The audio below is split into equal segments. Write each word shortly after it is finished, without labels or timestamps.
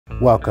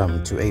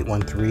Welcome to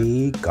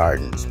 813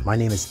 Gardens. My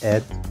name is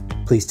Ed.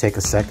 Please take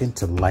a second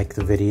to like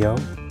the video,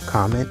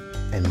 comment,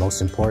 and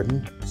most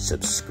important,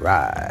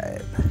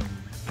 subscribe.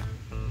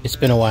 It's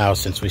been a while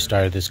since we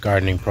started this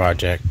gardening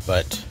project,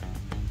 but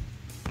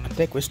I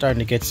think we're starting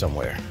to get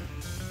somewhere.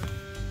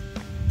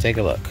 Take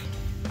a look.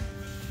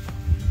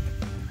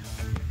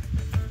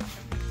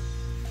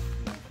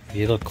 If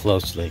you look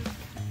closely,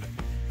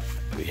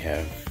 we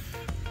have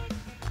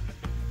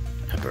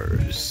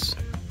peppers.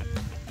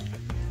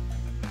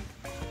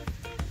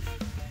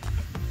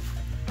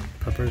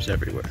 Peppers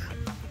everywhere.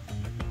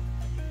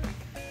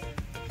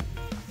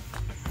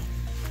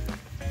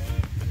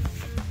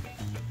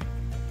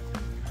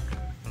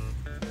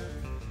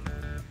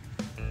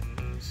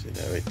 See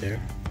that right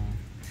there?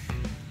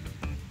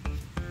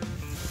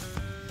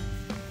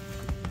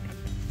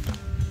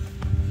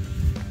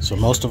 So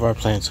most of our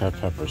plants have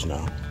peppers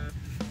now.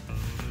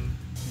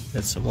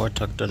 Got some more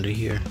tucked under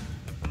here.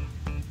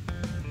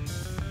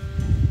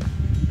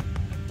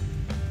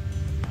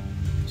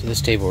 So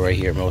this table right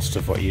here, most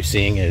of what you're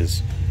seeing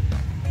is,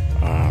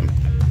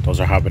 those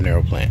are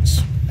habanero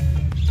plants.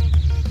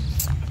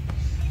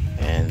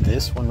 And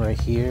this one right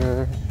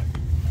here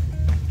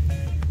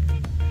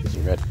is a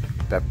red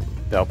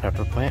bell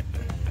pepper plant.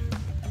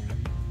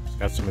 It's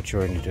got some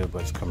maturing to do,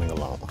 but it's coming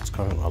along. It's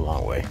coming a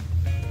long way.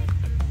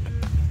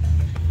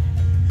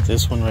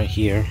 This one right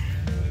here,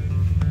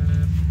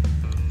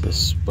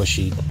 this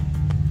bushy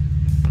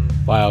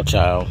wild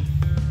child,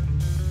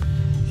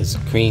 is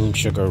cream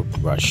sugar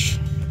rush.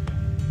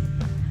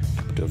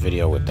 I'll do a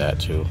video with that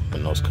too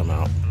when those come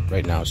out.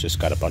 Right now it's just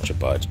got a bunch of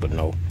buds, but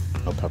no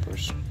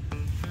peppers.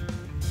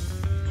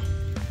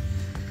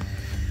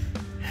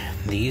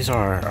 These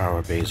are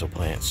our basil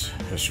plants.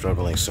 They're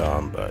struggling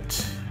some,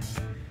 but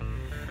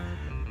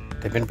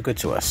they've been good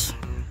to us,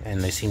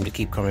 and they seem to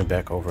keep coming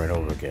back over and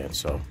over again,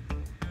 so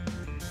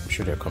I'm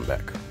sure they'll come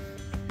back.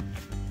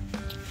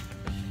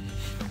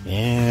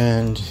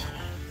 And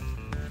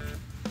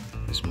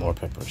there's more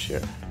peppers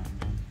here.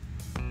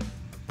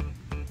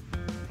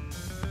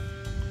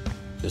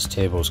 This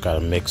table's got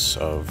a mix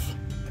of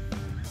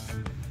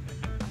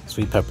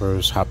sweet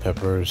peppers, hot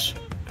peppers,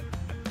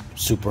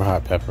 super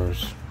hot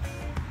peppers,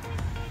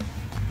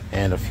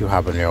 and a few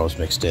habaneros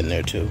mixed in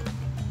there too.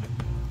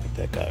 Like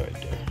that guy right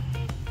there.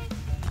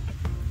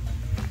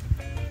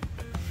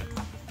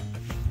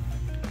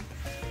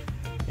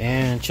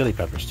 And chili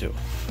peppers too.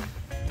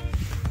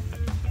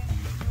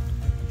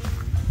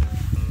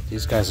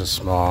 These guys are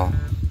small,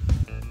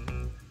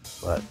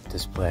 but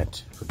this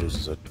plant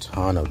produces a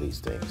ton of these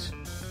things.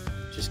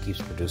 It just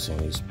keeps producing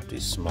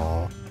these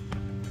small,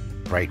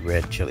 bright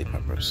red chili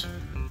peppers.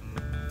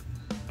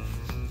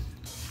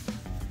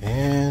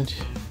 And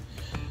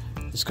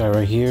this guy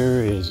right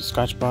here is a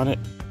Scotch Bonnet.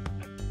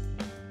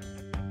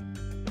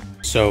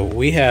 So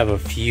we have a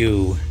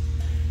few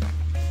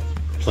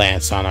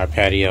plants on our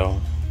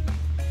patio.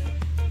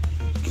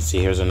 You can see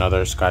here's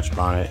another Scotch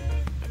Bonnet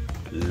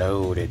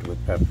loaded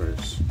with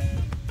peppers.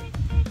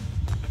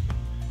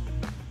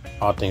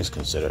 All things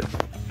considered,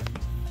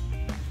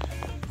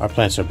 our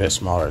plants are a bit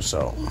smaller,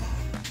 so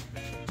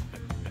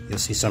you'll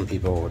see some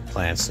people with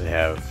plants that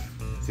have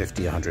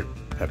 50, 100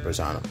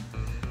 peppers on them.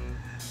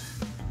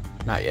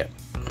 Not yet.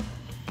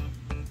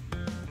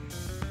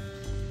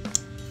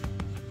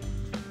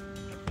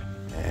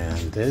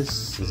 And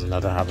this is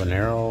another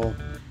habanero.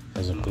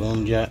 Hasn't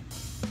bloomed yet.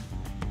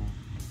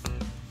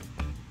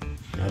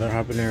 Another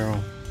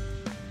habanero.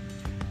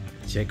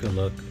 Take a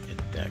look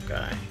at that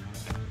guy.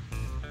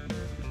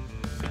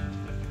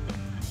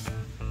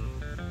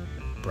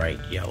 Bright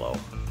yellow.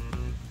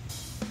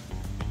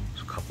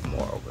 There's a couple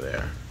more over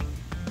there.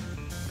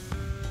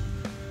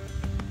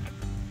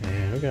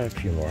 And we got a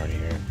few more in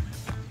here.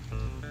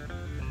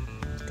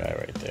 This guy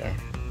right there.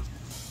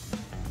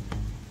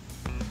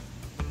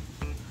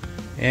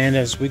 And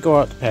as we go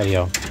out the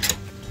patio,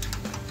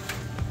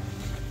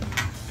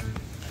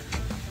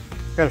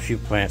 got a few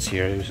plants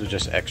here. These are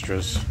just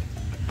extras.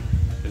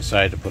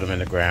 Decided to put them in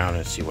the ground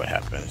and see what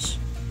happens.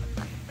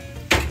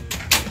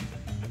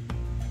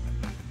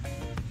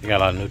 They got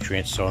a lot of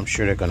nutrients, so I'm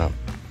sure they're gonna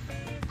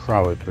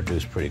probably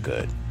produce pretty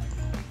good.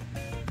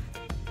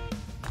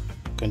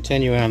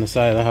 Continuing on the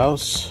side of the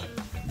house,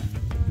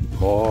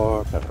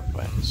 more pepper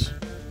plants.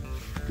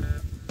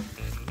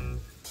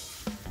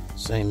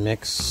 Same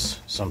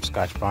mix, some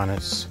Scotch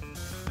Bonnets,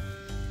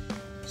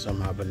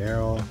 some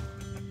habanero,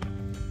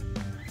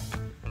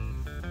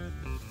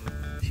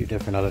 a few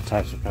different other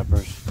types of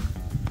peppers.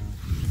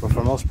 But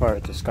for the most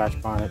part, the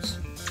Scotch Bonnets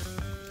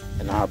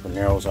and the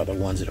habaneros are the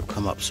ones that have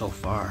come up so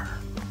far.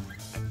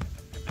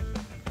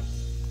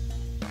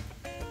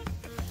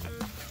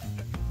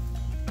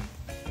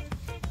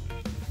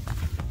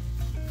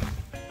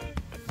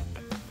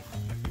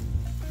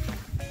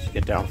 As you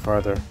get down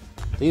further,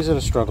 these are the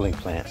struggling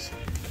plants.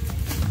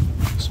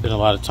 Spend a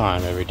lot of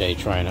time every day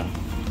trying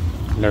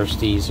to nurse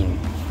these and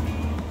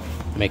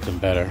make them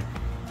better.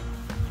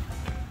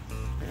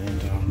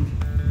 And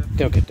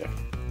they'll get there.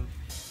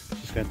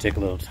 It's gonna take a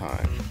little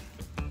time.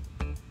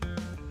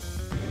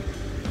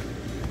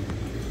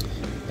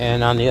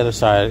 And on the other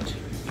side,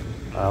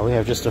 we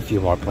have just a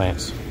few more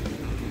plants.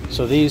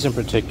 So these in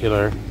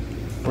particular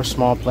were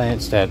small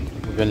plants that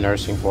we've been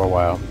nursing for a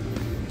while.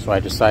 So I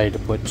decided to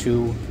put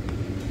two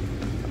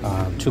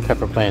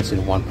pepper plants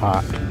in one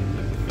pot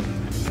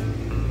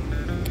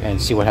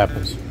and see what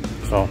happens.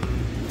 So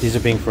these are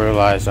being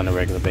fertilized on a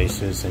regular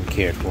basis and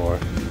cared for.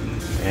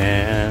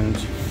 And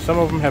some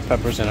of them have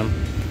peppers in them.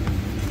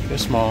 They're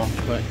small,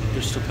 but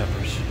they're still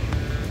peppers.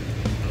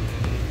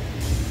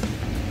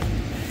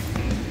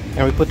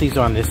 And we put these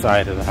on this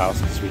side of the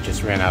house because we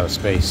just ran out of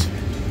space.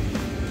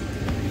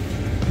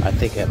 I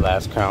think at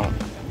last count,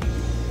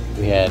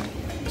 we had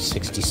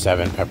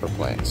 67 pepper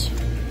plants.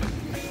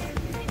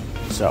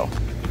 So,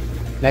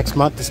 next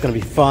month is going to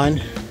be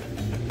fun.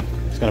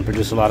 It's going to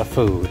produce a lot of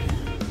food.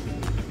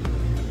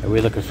 And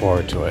we're looking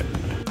forward to it.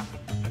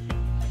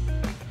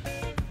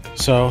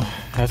 So,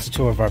 that's the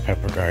tour of our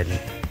pepper garden.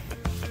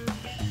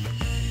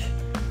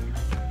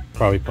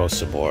 Probably post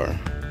some more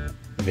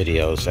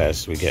videos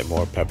as we get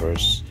more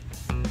peppers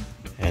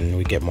and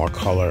we get more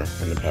color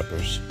in the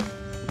peppers.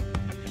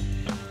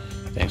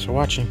 Thanks for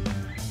watching.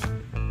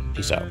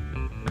 Peace out.